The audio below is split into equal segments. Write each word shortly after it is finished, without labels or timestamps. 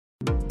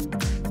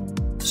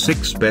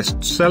6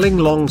 best-selling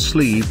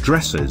long-sleeve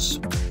dresses.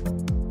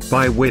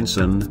 By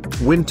Winson,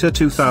 Winter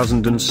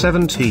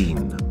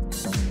 2017.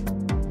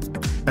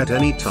 At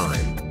any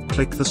time,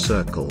 click the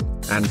circle,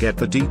 and get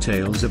the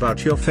details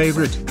about your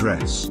favorite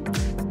dress.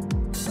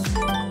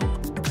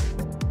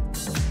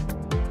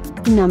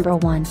 Number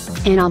 1.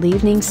 An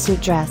all-evening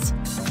suit dress.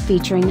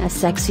 Featuring a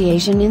sexy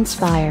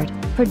Asian-inspired,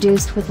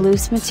 produced with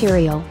loose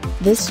material,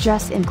 this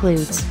dress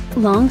includes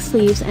long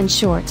sleeves and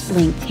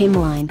short-length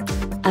hemline.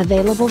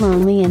 Available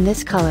only in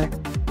this color.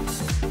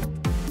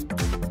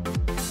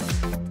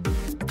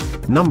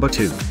 Number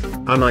 2.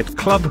 A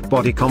nightclub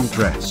bodycon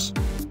dress.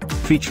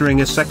 Featuring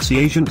a sexy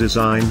Asian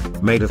design,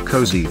 made of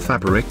cozy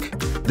fabric,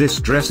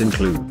 this dress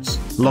includes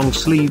long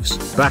sleeves,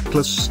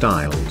 backless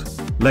styled,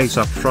 lace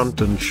up front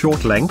and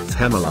short length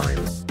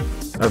hemline.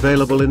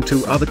 Available in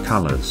 2 other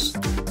colors.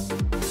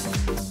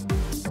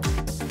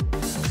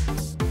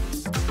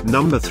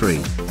 Number 3.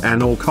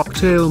 An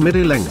all-cocktail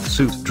midi-length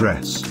suit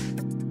dress.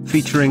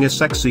 Featuring a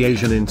sexy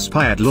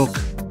Asian-inspired look,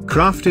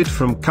 crafted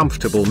from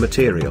comfortable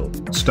material,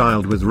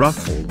 styled with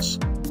ruffles,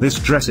 this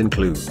dress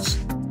includes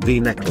V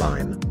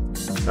neckline.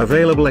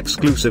 Available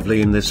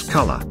exclusively in this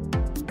color.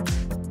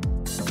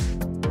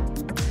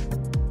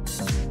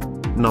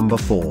 Number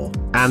 4.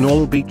 An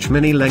all-beach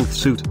mini-length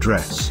suit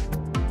dress.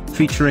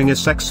 Featuring a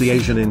sexy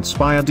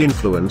Asian-inspired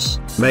influence,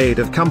 made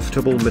of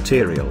comfortable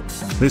material,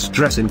 this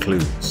dress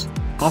includes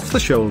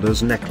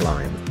off-the-shoulders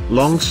neckline,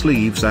 long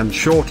sleeves and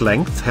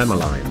short-length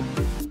hemline.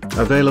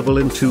 Available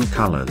in 2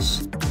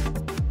 colors.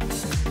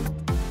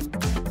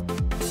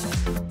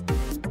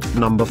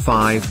 Number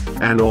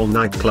 5. An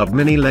all-nightclub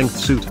mini-length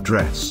suit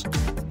dress.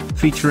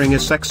 Featuring a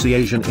sexy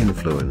Asian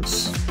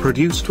influence,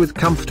 produced with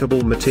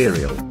comfortable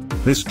material,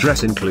 this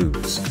dress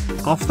includes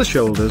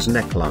off-the-shoulders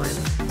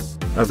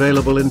neckline.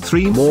 Available in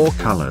 3 more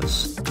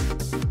colors.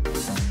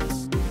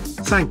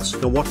 Thanks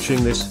for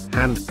watching this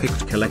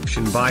hand-picked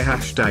collection by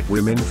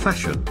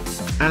 #WomenFashion.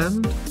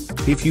 And,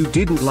 if you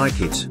didn't like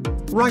it,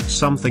 write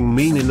something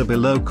mean in the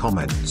below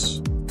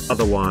comments.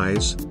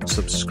 Otherwise,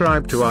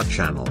 subscribe to our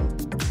channel.